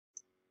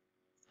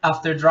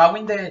after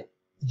drawing the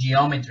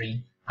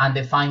geometry and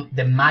define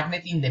the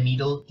magnet in the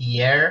middle,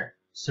 the air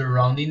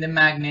surrounding the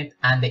magnet,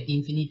 and the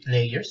infinite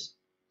layers,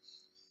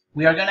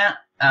 we are gonna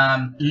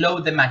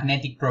load the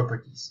magnetic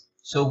properties.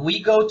 So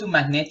we go to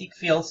magnetic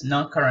fields,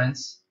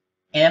 non-currents,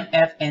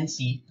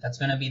 MFNC, that's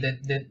gonna be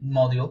the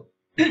module.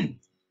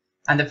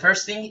 And the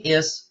first thing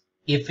is,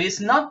 if it's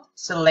not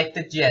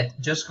selected yet,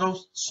 just go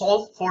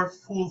solve for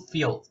full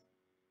field.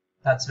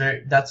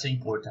 That's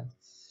important.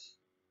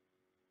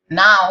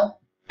 Now,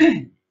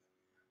 it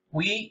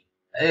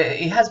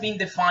has been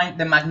defined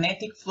the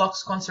magnetic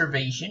flux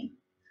conservation.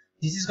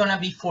 This is gonna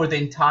be for the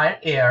entire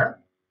air.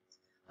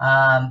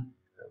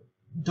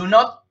 Do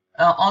not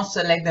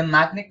unselect the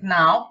magnet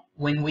now.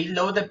 When we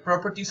load the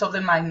properties of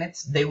the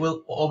magnets, they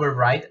will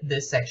override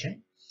this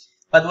section.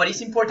 But what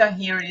is important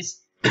here is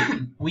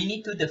we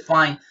need to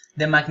define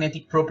the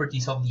magnetic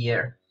properties of the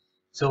air.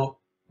 So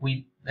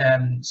we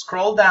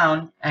scroll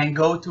down and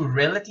go to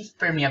relative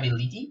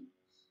permeability.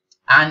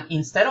 And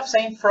instead of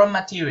saying from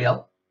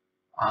material,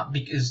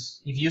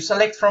 because if you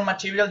select from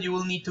material, you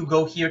will need to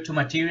go here to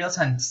materials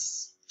and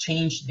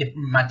change the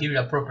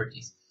material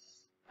properties.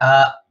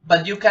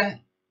 But you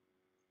can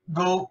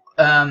go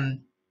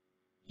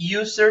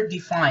user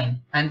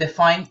define and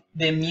define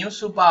the mu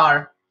sub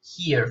r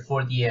here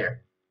for the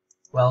air.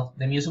 Well,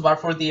 the mu sub r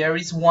for the air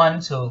is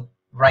 1, so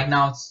right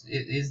now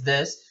it is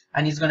this,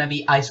 and it's going to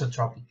be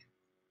isotropic.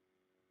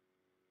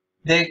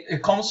 The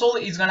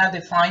COMSOL is going to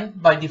define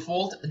by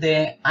default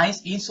the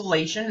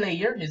insulation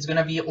layer. It's going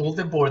to be all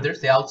the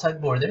borders, the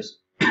outside borders.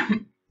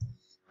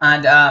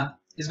 And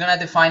it's going to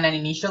define an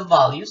initial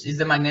values, is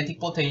the magnetic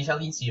potential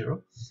in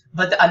 0.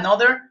 But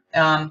another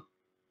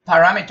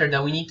parameter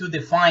that we need to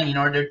define in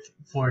order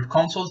for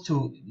COMSOL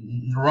to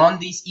run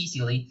this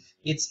easily,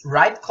 it's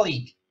right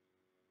click.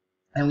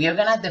 And we are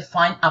going to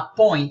define a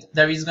point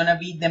that is going to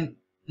be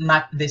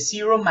the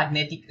zero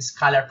magnetic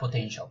scalar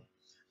potential.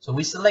 So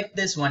we select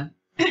this one,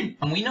 and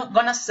we're not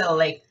going to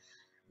select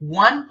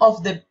one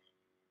of the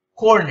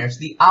corners,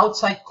 the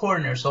outside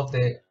corners of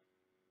the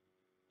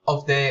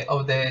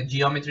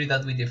geometry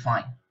that we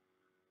define.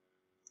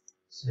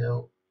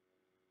 So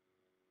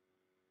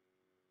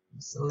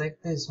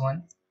select this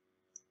one.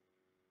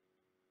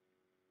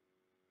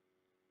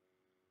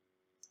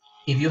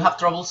 If you have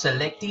trouble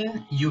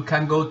selecting, you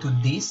can go to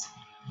this.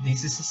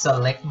 This is a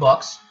select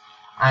box,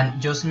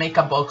 and just make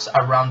a box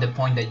around the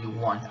point that you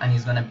want, and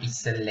it's going to be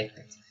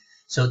selected.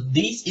 So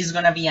this is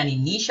going to be an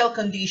initial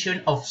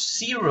condition of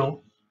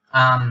zero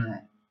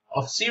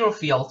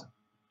field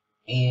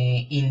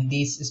in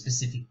this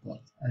specific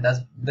point, and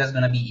that's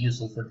going to be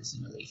useful for the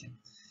simulation.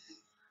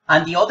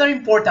 And the other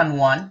important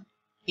one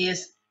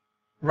is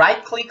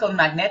right click on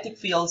magnetic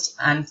fields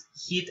and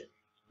hit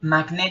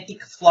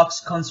magnetic flux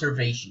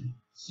conservation.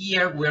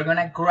 Here we're going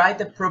to write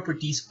the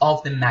properties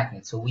of the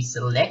magnet. So we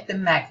select the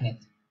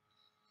magnet.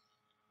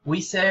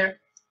 We say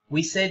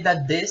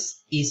that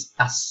this is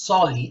a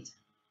solid.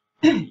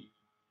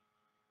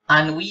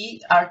 And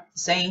we are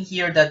saying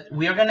here that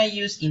we are going to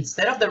use,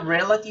 instead of the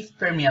relative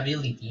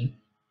permeability,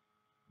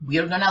 we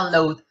are going to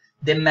load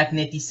the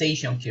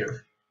magnetization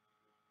curve.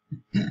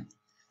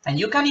 And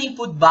you can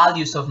input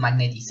values of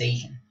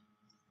magnetization.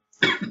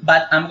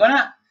 But I'm going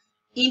to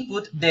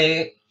input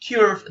the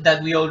curve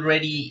that we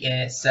already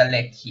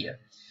select here.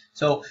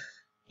 So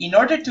in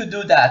order to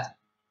do that,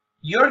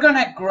 you're going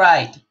to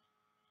write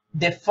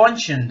the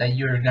function that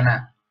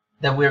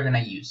we're gonna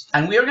use,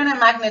 and we're gonna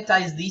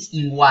magnetize this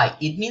in Y.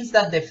 It means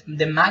that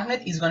the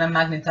magnet is gonna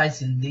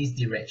magnetize in this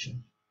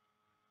direction.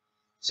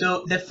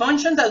 So the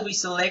function that we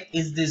select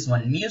is this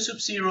one, mu sub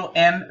 0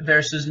 m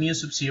versus mu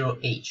sub 0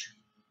 h.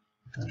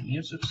 So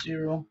mu sub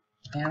 0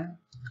 m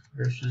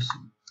versus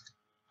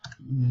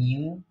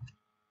mu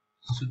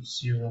sub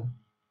 0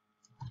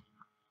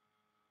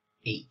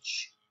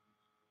 h.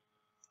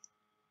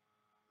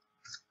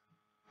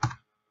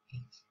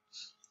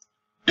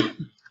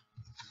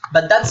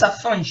 But that's a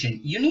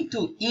function. You need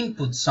to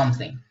input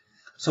something.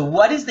 So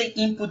what is the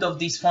input of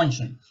this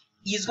function?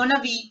 It's going to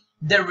be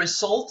the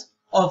result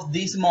of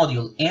this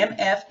module,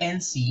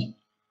 MFNC.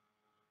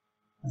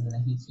 I'm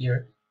going to hit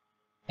here,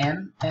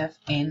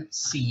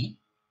 MFNC.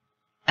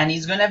 And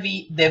it's going to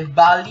be the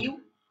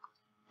value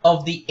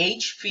of the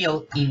H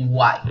field in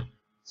Y.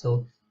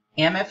 So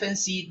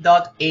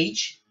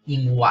MFNC.H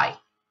in Y.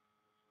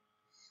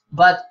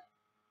 But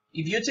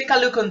if you take a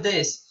look on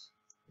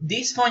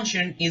this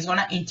function is going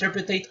to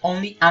interpret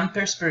only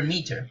amperes per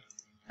meter.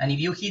 And if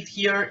you hit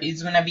here,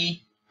 it's going to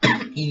be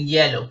in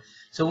yellow.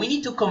 So we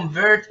need to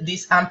convert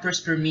this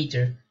amperes per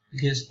meter,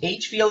 because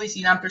H field is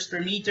in amperes per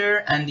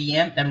meter and the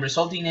M and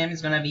resulting M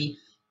is going to be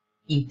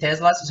in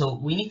Teslas. So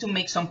we need to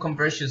make some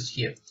conversions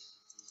here.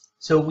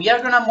 So we are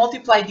going to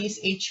multiply this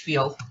H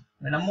field.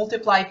 We're going to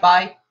multiply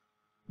by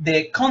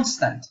the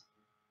constant.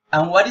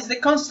 And what is the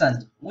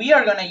constant? We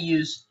are going to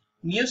use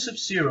mu sub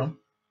 0.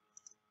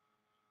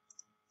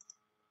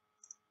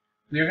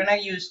 We're going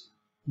to use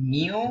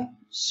mu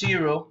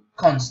 0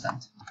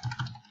 constant.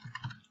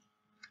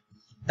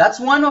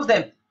 That's one of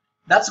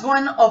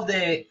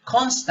the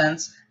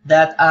constants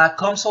that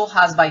COMSOL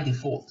has by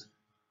default.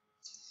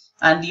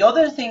 And the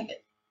other thing,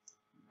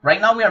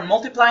 right now we are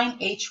multiplying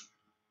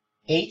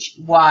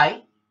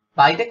hy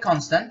by the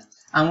constant,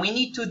 and we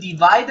need to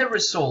divide the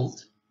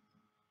result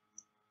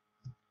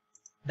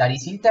that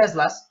is in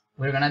Teslas.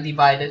 We're going to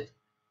divide it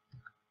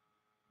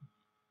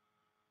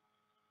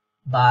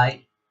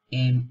by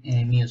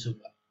mu sub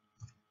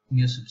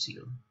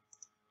 0.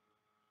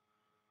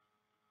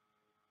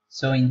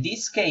 So in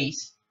this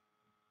case,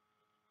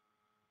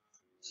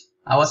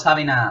 I was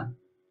having a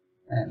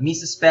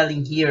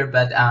misspelling here,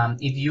 but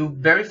if you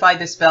verify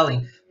the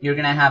spelling, you're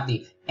going to have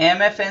the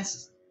mfnc.hy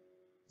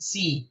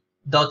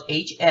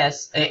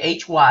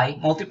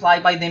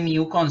multiplied by the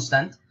mu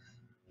constant.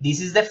 This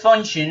is the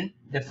function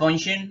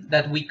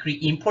that we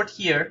import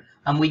here,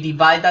 and we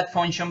divide that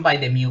function by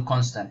the mu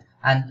constant.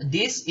 And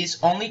this is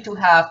only to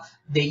have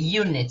the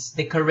units,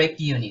 the correct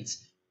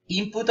units.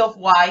 Input of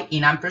y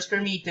in amperes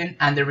per meter,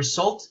 and the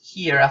result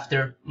here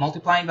after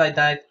multiplying by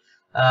that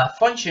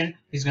function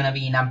is going to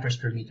be in amperes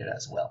per meter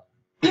as well.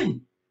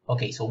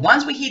 Okay, so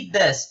once we hit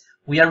this,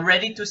 we are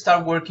ready to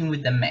start working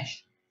with the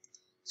mesh.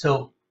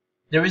 So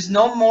there is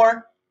no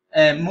more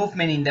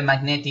movement in the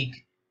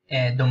magnetic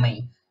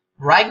domain.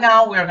 Right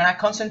now, we are going to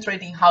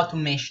concentrate in how to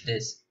mesh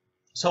this.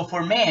 So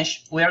for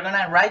mesh, we are going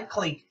to right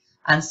click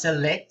and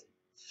select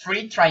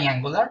free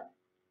triangular.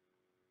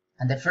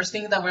 And the first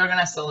thing that we're going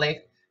to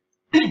select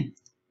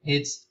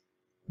is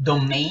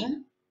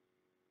domain,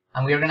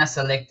 and we're going to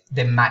select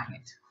the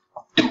magnet.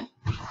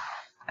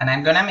 And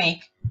I'm going to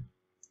make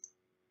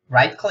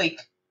right click,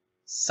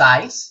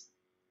 size,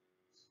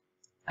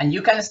 and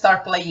you can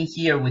start playing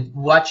here with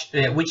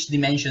which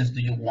dimensions do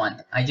you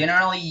want. I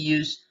generally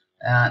use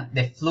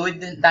the fluid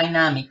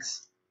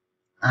dynamics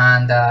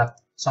and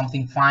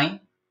something fine.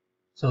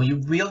 So you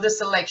build the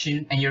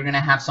selection, and you're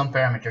gonna have some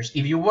parameters.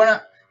 If you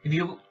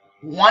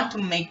want to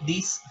make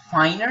this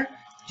finer,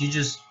 you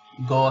just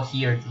go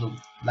here to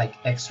like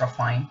extra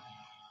fine.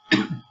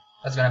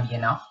 That's gonna be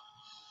enough.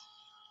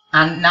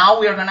 And now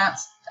we are gonna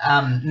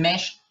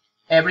mesh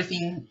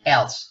everything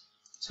else.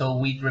 So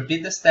we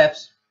repeat the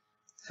steps: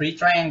 free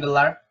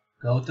triangular,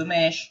 go to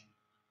mesh,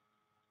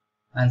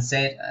 and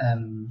set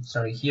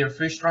here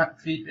free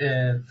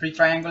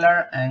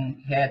triangular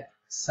and head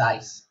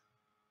size.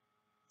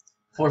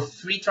 For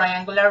free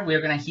triangular,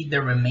 we're gonna hit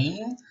the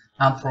remaining,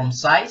 and from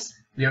size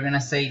we are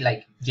gonna say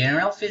like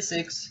general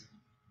physics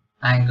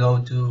and go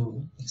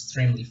to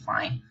extremely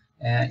fine.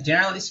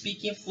 Generally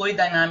speaking, fluid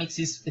dynamics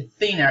is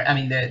thinner. I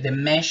mean, the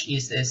mesh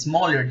is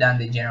smaller than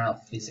the general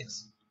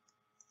physics.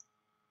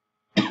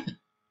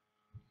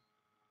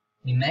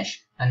 We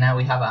mesh, and now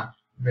we have a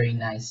very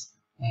nice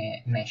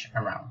mesh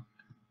around.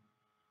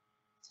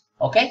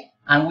 Okay,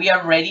 and we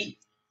are ready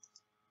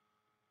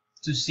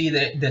to see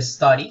the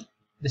study.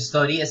 The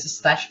study is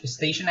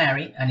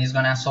stationary and is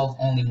gonna solve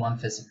only one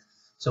physics.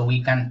 So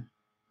we can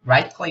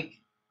right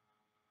click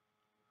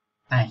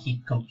and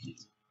hit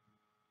compute.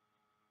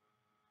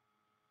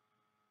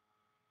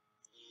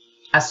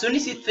 As soon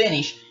as it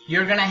finishes,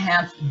 you're gonna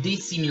have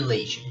this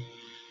simulation.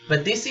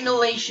 But this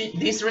simulation,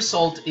 this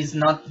result is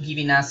not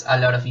giving us a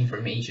lot of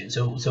information.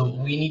 So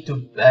we need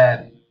to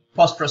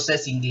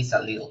post-processing this a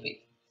little bit.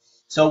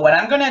 So what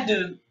I'm gonna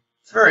do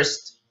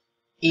first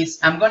is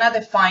I'm gonna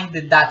define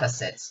the data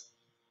sets.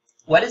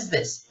 What is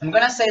this? I'm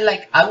gonna say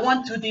like I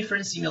want two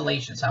different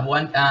simulations. I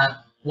want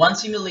one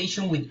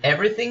simulation with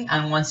everything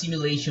and one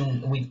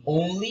simulation with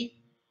only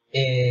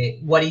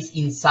what is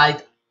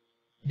inside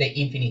the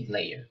infinite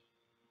layer.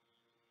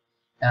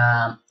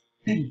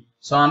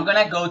 So I'm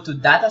gonna go to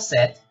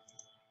dataset.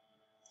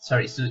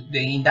 Sorry, so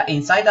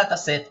inside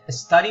dataset,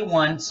 study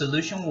 1,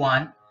 solution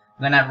 1. I'm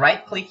gonna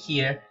right click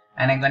here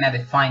and I'm gonna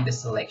define the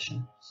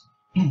selection.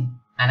 And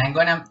I'm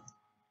gonna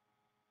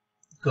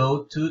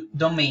go to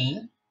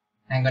domain.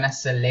 I'm gonna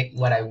select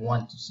what I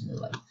want to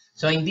simulate.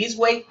 So in this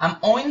way, I'm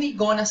only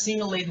gonna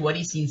simulate what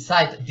is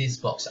inside this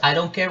box. I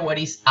don't care what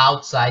is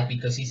outside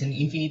because it's an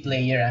infinite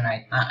layer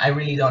and I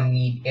really don't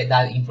need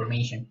that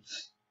information.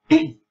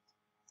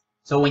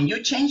 So when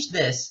you change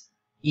this,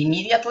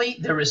 immediately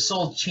the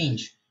result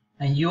change,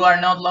 and you are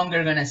no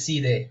longer gonna see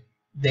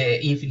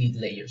the infinite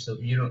layer. So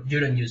you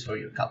don't use for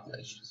your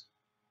calculations.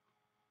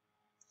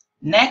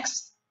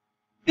 Next,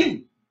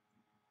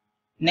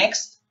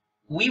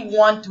 we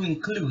want to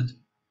include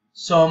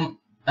some.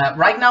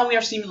 Right now we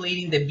are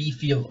simulating the B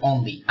field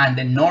only and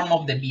the norm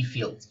of the B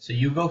field. So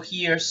you go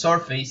here,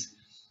 surface,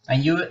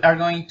 and you are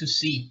going to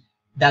see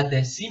that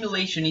the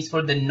simulation is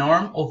for the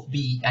norm of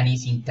B and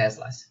is in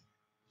Teslas.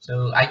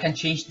 So I can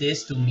change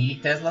this to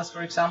milliteslas,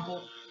 for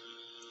example,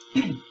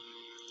 and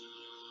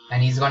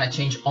it's gonna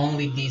change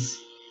only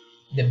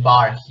the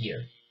bar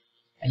here.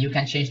 And you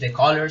can change the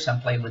colors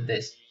and play with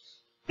this.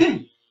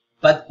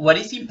 But what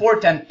is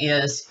important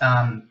is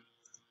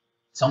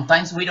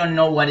sometimes we don't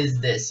know what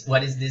is this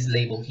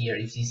label here,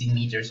 if it's in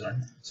meters or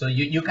not. So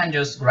you can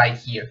just write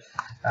here.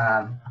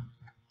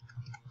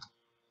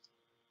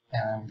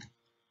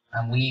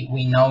 And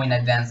we know in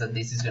advance that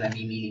this is gonna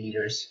be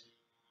millimeters.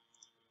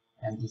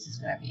 And this is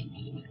going to be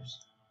millimeters.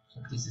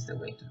 So this is the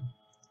way to.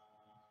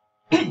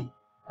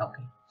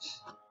 Okay.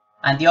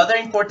 And the other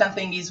important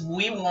thing is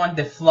we want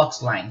the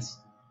flux lines.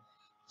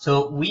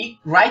 So we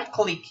right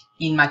click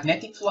in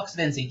magnetic flux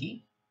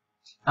density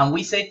and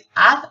we say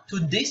add to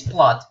this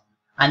plot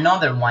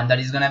another one that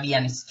is going to be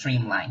a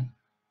streamline.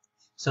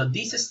 So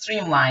this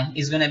streamline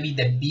is going to be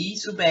the B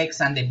sub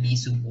X and the B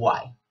sub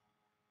Y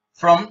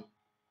from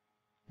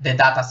the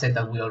data set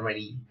that we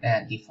already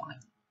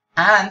defined.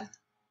 And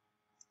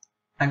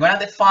I'm going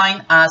to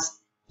define as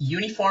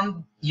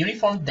uniform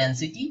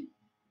density.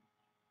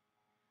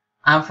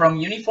 And from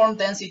uniform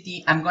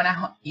density, I'm going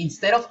to,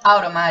 instead of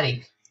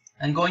automatic,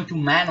 I'm going to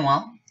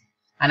manual.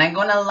 And I'm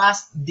going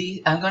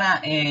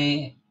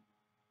to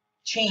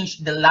change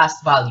the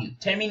last value,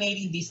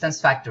 terminating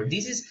distance factor.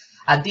 This is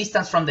a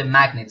distance from the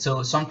magnet.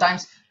 So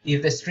sometimes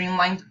if the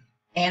streamline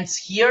ends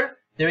here,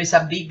 there is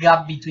a big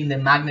gap between the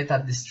magnet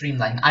and the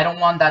streamline. I don't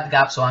want that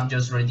gap, so I'm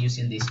just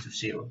reducing this to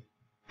 0.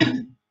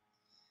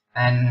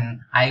 And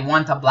I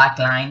want a black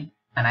line,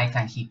 and I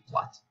can hit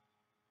plot.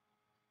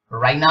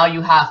 Right now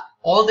you have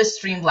all the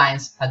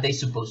streamlines as they're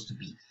supposed to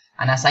be.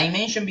 And as I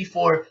mentioned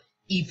before,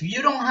 if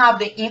you don't have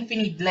the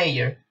infinite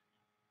layer,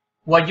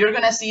 what you're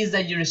going to see is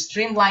that your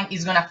streamline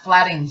is going to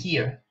flatten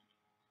here.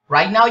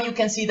 Right now you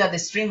can see that the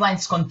streamline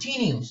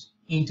continues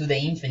into the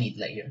infinite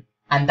layer.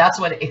 And that's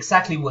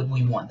exactly what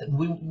we wanted.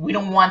 We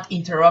don't want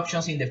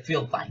interruptions in the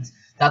field lines.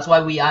 That's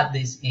why we add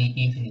this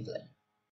infinite layer.